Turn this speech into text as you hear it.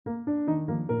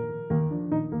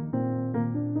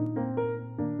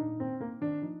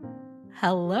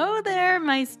Hello there,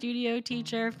 my studio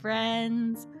teacher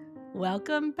friends.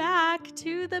 Welcome back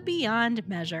to the Beyond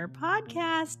Measure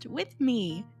podcast with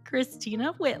me,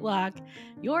 Christina Whitlock,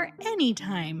 your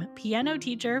anytime piano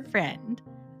teacher friend.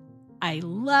 I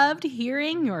loved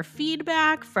hearing your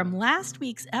feedback from last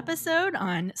week's episode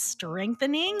on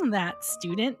strengthening that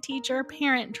student teacher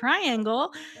parent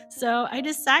triangle, so I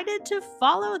decided to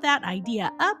follow that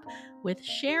idea up with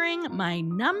sharing my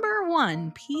number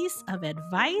one piece of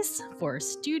advice for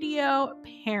studio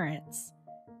parents.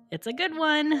 It's a good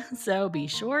one, so be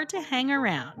sure to hang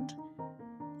around.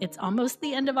 It's almost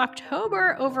the end of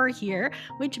October over here,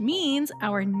 which means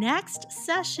our next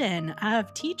session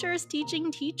of Teachers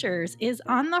Teaching Teachers is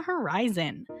on the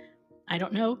horizon. I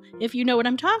don't know if you know what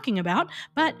I'm talking about,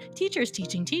 but Teachers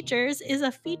Teaching Teachers is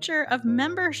a feature of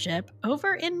membership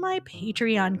over in my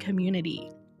Patreon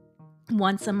community.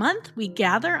 Once a month, we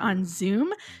gather on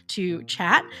Zoom to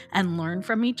chat and learn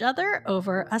from each other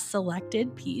over a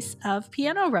selected piece of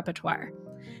piano repertoire.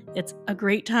 It's a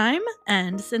great time,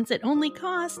 and since it only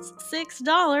costs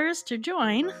 $6 to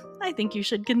join, I think you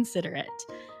should consider it.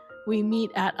 We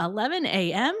meet at 11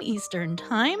 a.m. Eastern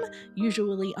Time,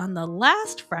 usually on the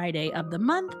last Friday of the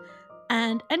month,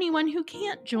 and anyone who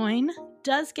can't join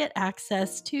does get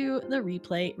access to the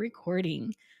replay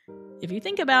recording. If you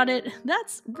think about it,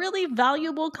 that's really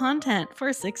valuable content for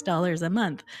 $6 a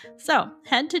month. So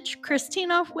head to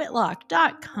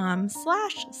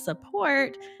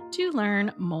ChristinaWhitlock.com/support to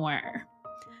learn more.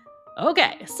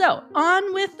 Okay, so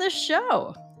on with the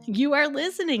show. You are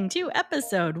listening to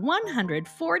episode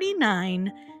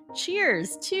 149.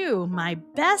 Cheers to my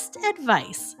best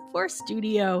advice for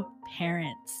studio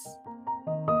parents.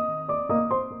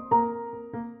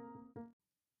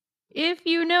 If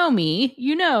you know me,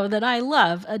 you know that I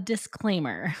love a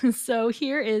disclaimer. So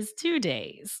here is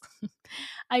today's.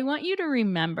 I want you to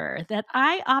remember that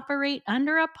I operate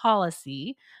under a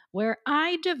policy where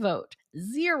I devote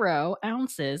 0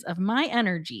 ounces of my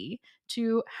energy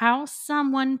to how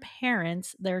someone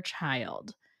parents their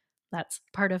child. That's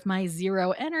part of my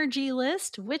zero energy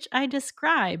list, which I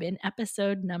describe in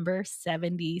episode number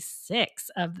 76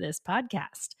 of this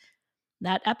podcast.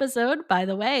 That episode, by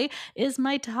the way, is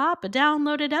my top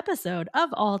downloaded episode of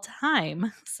all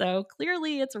time. So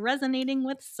clearly it's resonating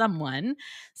with someone.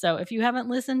 So if you haven't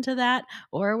listened to that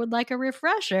or would like a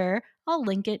refresher, I'll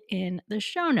link it in the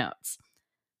show notes.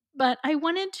 But I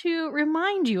wanted to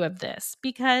remind you of this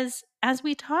because as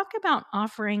we talk about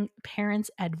offering parents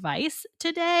advice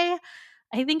today,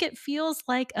 I think it feels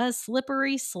like a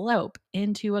slippery slope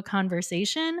into a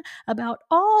conversation about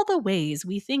all the ways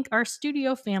we think our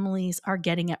studio families are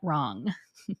getting it wrong.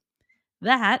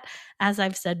 That, as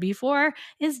I've said before,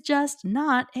 is just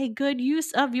not a good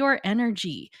use of your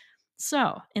energy.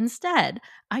 So instead,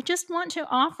 I just want to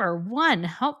offer one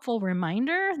helpful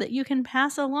reminder that you can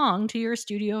pass along to your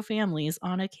studio families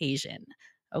on occasion.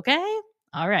 Okay?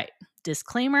 All right.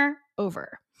 Disclaimer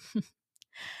over.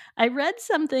 I read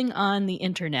something on the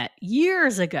internet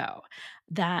years ago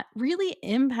that really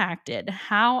impacted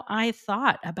how I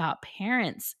thought about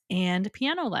parents and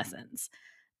piano lessons.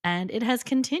 And it has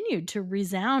continued to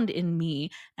resound in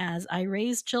me as I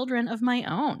raise children of my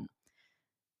own.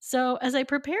 So, as I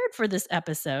prepared for this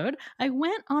episode, I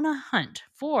went on a hunt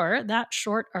for that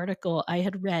short article I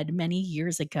had read many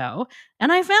years ago,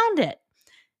 and I found it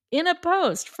in a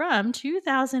post from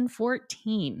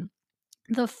 2014.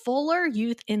 The Fuller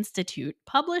Youth Institute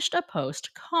published a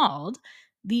post called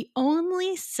 "The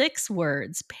Only 6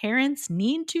 Words Parents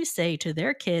Need to Say to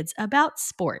Their Kids About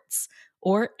Sports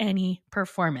or Any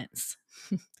Performance."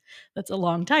 That's a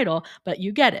long title, but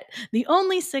you get it. The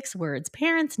only 6 words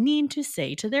parents need to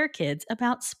say to their kids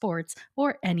about sports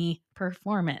or any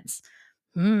performance.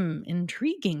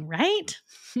 Intriguing, right?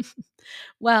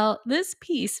 Well, this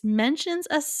piece mentions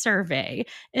a survey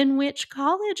in which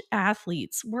college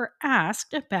athletes were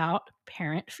asked about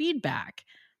parent feedback.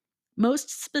 Most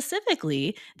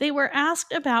specifically, they were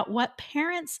asked about what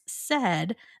parents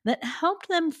said that helped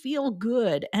them feel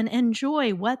good and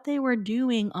enjoy what they were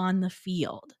doing on the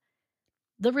field.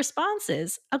 The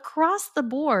responses across the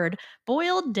board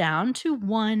boiled down to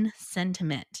one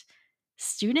sentiment.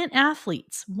 Student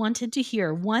athletes wanted to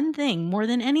hear one thing more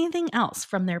than anything else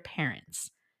from their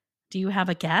parents. Do you have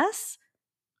a guess?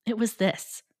 It was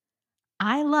this: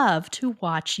 "I love to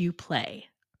watch you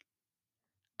play."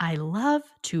 I love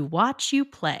to watch you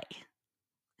play.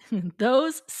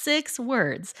 Those 6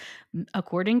 words,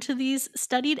 according to these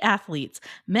studied athletes,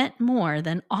 meant more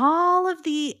than all of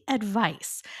the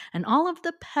advice and all of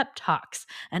the pep talks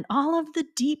and all of the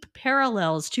deep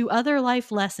parallels to other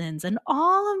life lessons and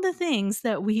all of the things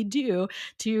that we do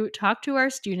to talk to our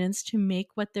students to make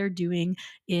what they're doing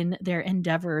in their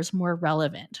endeavors more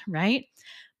relevant, right?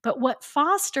 But what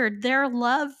fostered their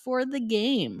love for the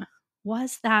game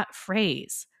was that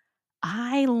phrase,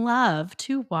 I love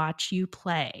to watch you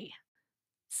play.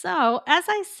 So, as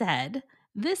I said,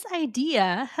 this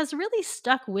idea has really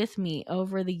stuck with me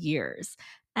over the years,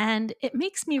 and it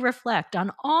makes me reflect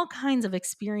on all kinds of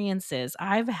experiences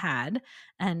I've had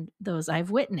and those I've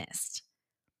witnessed.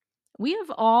 We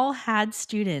have all had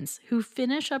students who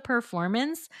finish a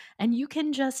performance, and you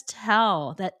can just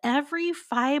tell that every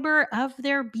fiber of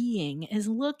their being is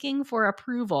looking for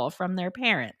approval from their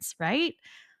parents, right?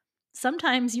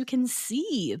 Sometimes you can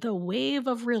see the wave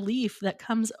of relief that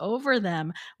comes over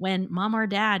them when mom or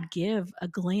dad give a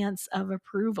glance of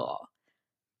approval.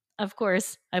 Of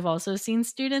course, I've also seen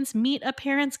students meet a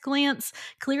parent's glance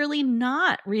clearly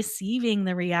not receiving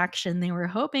the reaction they were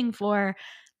hoping for,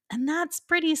 and that's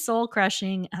pretty soul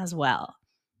crushing as well.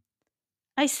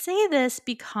 I say this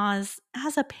because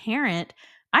as a parent,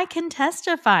 I can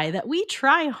testify that we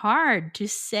try hard to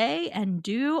say and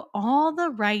do all the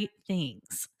right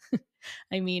things.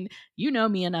 I mean, you know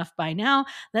me enough by now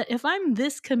that if I'm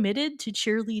this committed to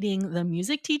cheerleading the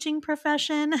music teaching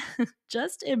profession,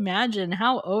 just imagine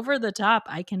how over the top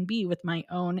I can be with my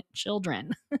own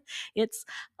children. It's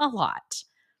a lot.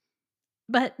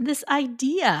 But this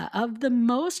idea of the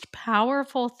most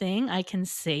powerful thing I can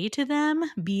say to them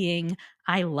being,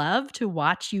 I love to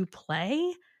watch you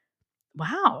play,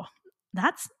 wow,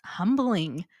 that's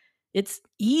humbling. It's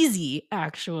easy,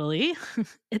 actually.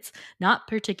 It's not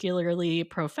particularly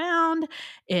profound.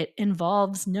 It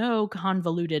involves no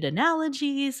convoluted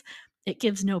analogies. It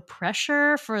gives no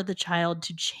pressure for the child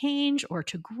to change or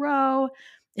to grow.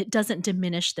 It doesn't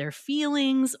diminish their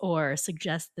feelings or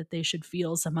suggest that they should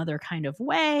feel some other kind of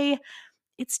way.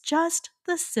 It's just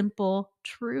the simple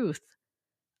truth.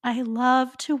 I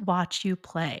love to watch you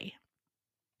play.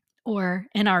 Or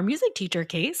in our music teacher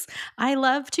case, I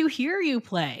love to hear you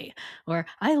play. Or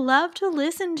I love to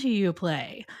listen to you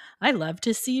play. I love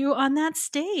to see you on that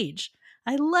stage.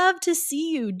 I love to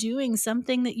see you doing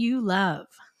something that you love.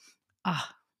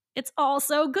 Ah, it's all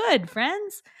so good,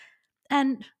 friends.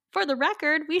 And for the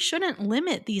record, we shouldn't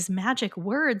limit these magic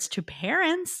words to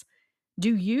parents.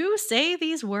 Do you say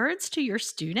these words to your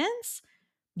students?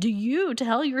 Do you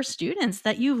tell your students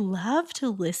that you love to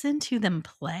listen to them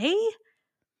play?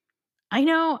 I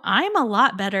know I'm a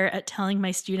lot better at telling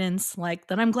my students like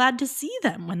that I'm glad to see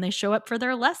them when they show up for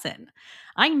their lesson.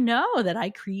 I know that I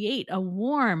create a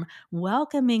warm,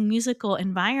 welcoming musical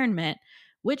environment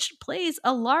which plays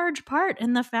a large part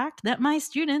in the fact that my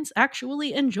students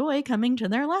actually enjoy coming to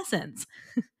their lessons.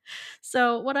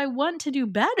 So, what I want to do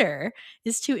better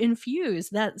is to infuse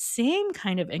that same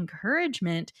kind of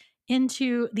encouragement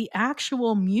into the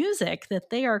actual music that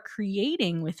they are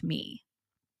creating with me.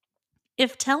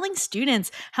 If telling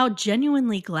students how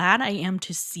genuinely glad I am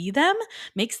to see them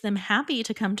makes them happy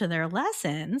to come to their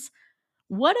lessons,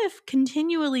 what if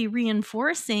continually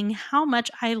reinforcing how much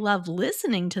I love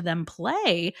listening to them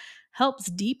play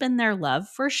helps deepen their love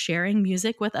for sharing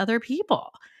music with other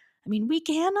people? I mean, we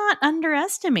cannot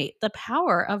underestimate the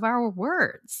power of our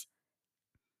words.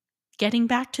 Getting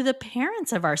back to the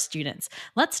parents of our students,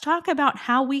 let's talk about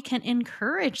how we can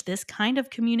encourage this kind of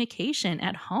communication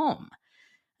at home.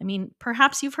 I mean,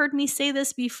 perhaps you've heard me say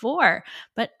this before,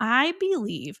 but I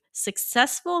believe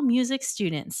successful music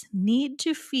students need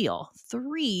to feel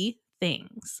 3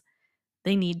 things.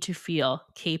 They need to feel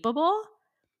capable,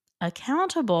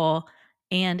 accountable,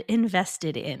 and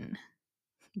invested in.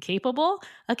 Capable,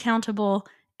 accountable,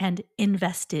 and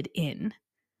invested in.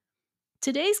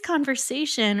 Today's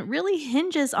conversation really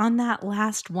hinges on that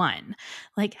last one.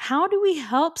 Like, how do we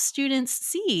help students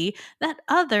see that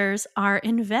others are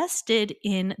invested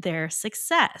in their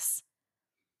success?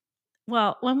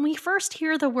 Well, when we first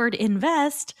hear the word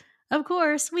invest, of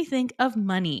course, we think of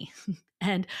money.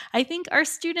 And I think our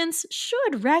students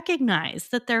should recognize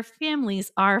that their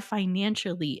families are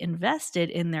financially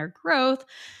invested in their growth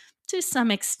to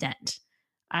some extent.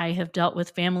 I have dealt with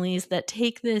families that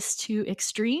take this to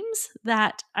extremes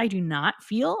that I do not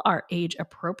feel are age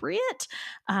appropriate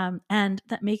and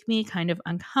that make me kind of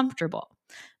uncomfortable.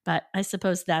 But I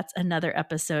suppose that's another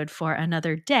episode for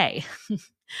another day.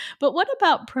 But what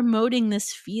about promoting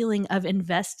this feeling of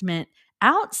investment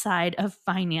outside of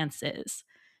finances?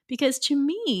 Because to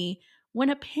me, when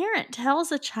a parent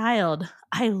tells a child,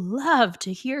 I love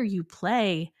to hear you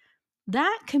play,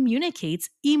 That communicates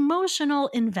emotional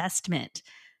investment.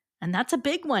 And that's a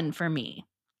big one for me.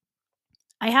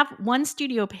 I have one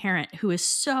studio parent who is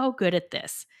so good at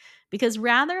this because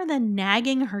rather than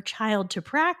nagging her child to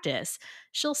practice,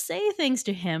 she'll say things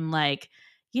to him like,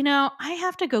 I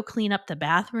have to go clean up the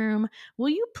bathroom. Will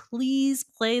you please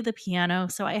play the piano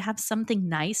so I have something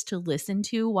nice to listen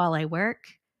to while I work?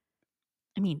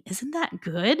 I mean, isn't that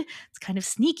good? It's kind of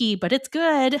sneaky, but it's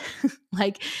good.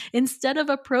 Like, instead of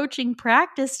approaching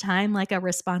practice time like a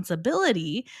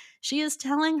responsibility, she is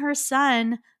telling her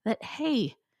son that,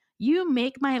 hey, you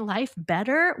make my life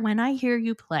better when I hear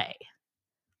you play.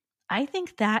 I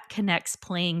think that connects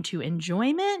playing to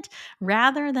enjoyment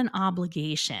rather than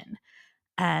obligation.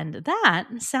 And that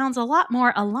sounds a lot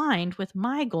more aligned with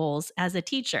my goals as a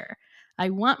teacher. I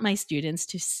want my students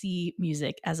to see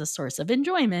music as a source of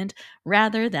enjoyment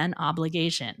rather than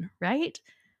obligation, right?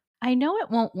 I know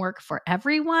it won't work for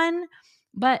everyone,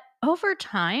 but over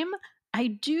time, I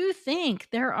do think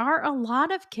there are a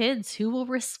lot of kids who will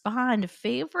respond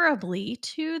favorably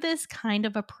to this kind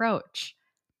of approach.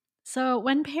 So,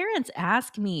 when parents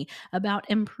ask me about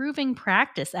improving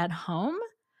practice at home,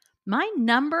 my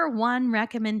number one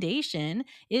recommendation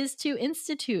is to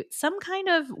institute some kind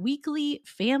of weekly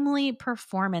family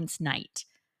performance night.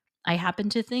 I happen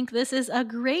to think this is a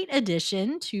great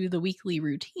addition to the weekly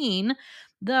routine,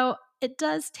 though it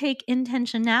does take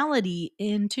intentionality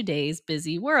in today's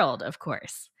busy world, of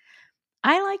course.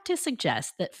 I like to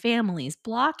suggest that families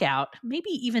block out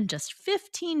maybe even just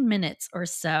 15 minutes or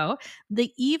so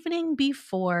the evening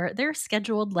before their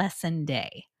scheduled lesson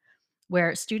day,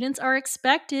 where students are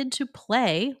expected to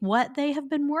play what they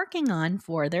have been working on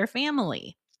for their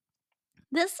family.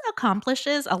 This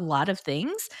accomplishes a lot of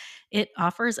things. It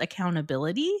offers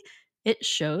accountability, it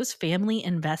shows family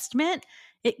investment,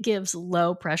 it gives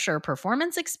low pressure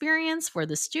performance experience for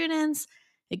the students.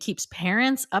 It keeps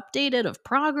parents updated of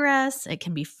progress. It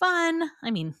can be fun.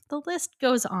 I mean, the list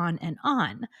goes on and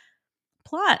on.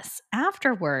 Plus,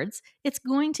 afterwards, it's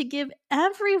going to give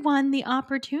everyone the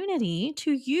opportunity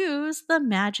to use the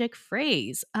magic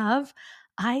phrase of,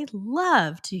 I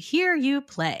love to hear you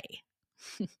play.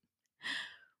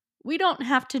 We don't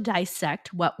have to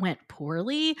dissect what went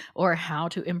poorly or how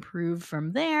to improve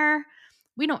from there.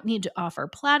 We don't need to offer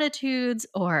platitudes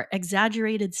or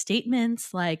exaggerated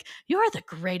statements like, you're the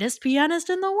greatest pianist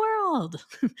in the world.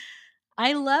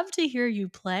 I love to hear you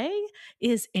play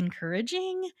is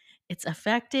encouraging, it's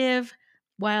effective,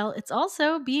 while it's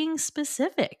also being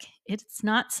specific. It's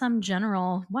not some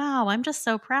general, wow, I'm just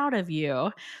so proud of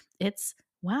you. It's,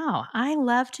 wow, I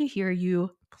love to hear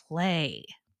you play.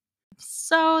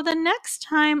 So, the next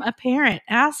time a parent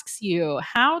asks you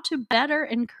how to better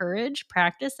encourage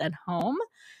practice at home,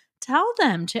 tell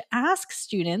them to ask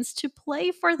students to play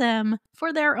for them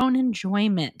for their own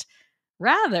enjoyment,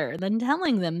 rather than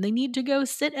telling them they need to go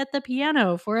sit at the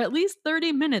piano for at least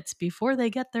 30 minutes before they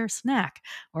get their snack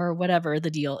or whatever the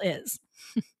deal is.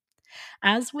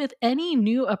 As with any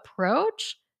new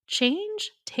approach,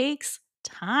 change takes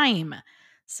time.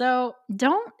 So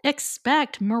don't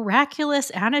expect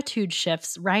miraculous attitude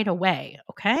shifts right away,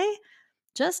 okay?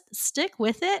 Just stick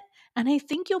with it, and I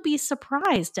think you'll be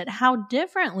surprised at how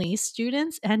differently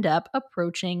students end up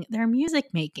approaching their music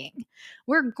making.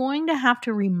 We're going to have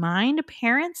to remind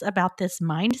parents about this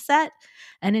mindset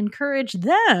and encourage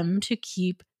them to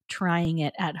keep trying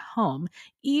it at home,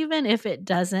 even if it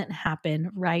doesn't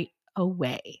happen right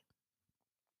away.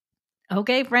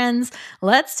 Okay, friends,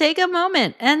 let's take a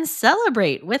moment and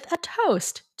celebrate with a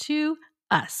toast to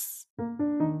us.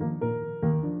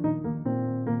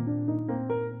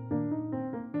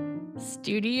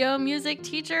 Studio music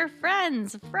teacher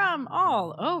friends from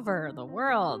all over the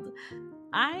world.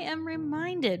 I am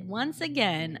reminded once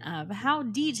again of how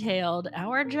detailed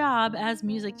our job as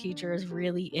music teachers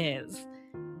really is.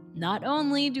 Not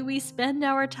only do we spend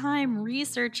our time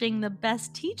researching the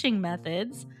best teaching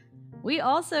methods, we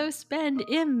also spend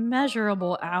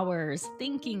immeasurable hours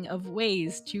thinking of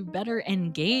ways to better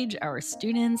engage our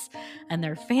students and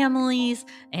their families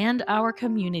and our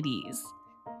communities.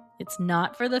 It's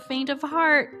not for the faint of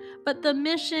heart, but the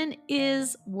mission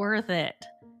is worth it.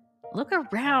 Look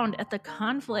around at the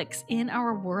conflicts in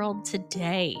our world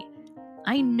today.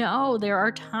 I know there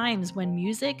are times when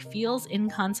music feels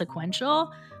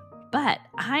inconsequential, but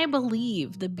I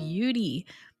believe the beauty,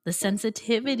 the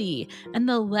sensitivity, and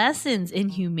the lessons in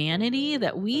humanity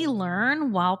that we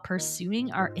learn while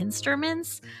pursuing our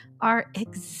instruments are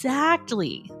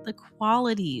exactly the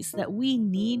qualities that we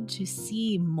need to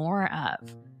see more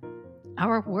of.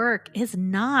 Our work is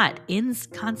not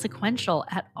inconsequential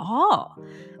at all.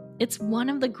 It's one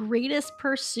of the greatest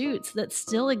pursuits that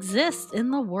still exists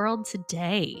in the world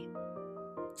today.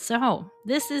 So,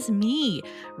 this is me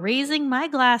raising my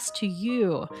glass to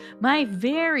you, my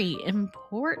very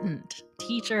important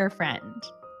teacher friend.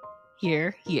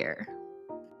 Hear, hear.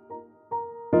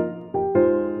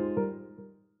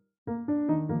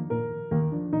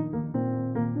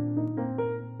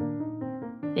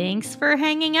 Thanks for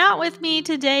hanging out with me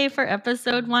today for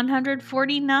episode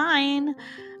 149.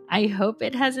 I hope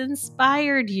it has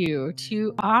inspired you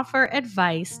to offer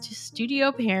advice to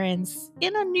studio parents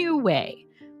in a new way.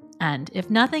 And if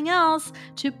nothing else,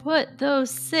 to put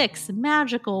those 6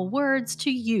 magical words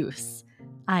to use.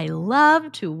 I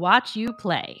love to watch you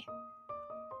play.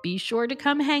 Be sure to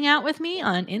come hang out with me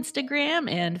on Instagram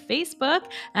and Facebook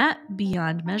at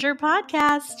Beyond Measure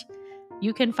Podcast.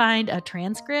 You can find a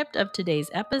transcript of today's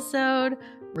episode,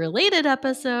 related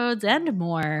episodes, and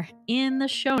more in the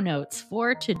show notes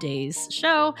for today's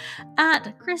show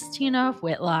at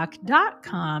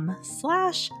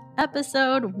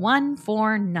ChristinaWhitlock.com/episode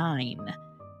 149.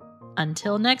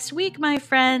 Until next week, my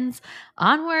friends,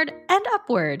 onward and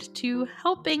upward to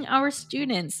helping our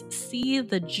students see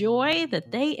the joy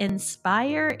that they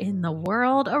inspire in the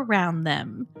world around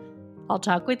them. I'll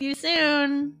talk with you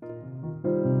soon.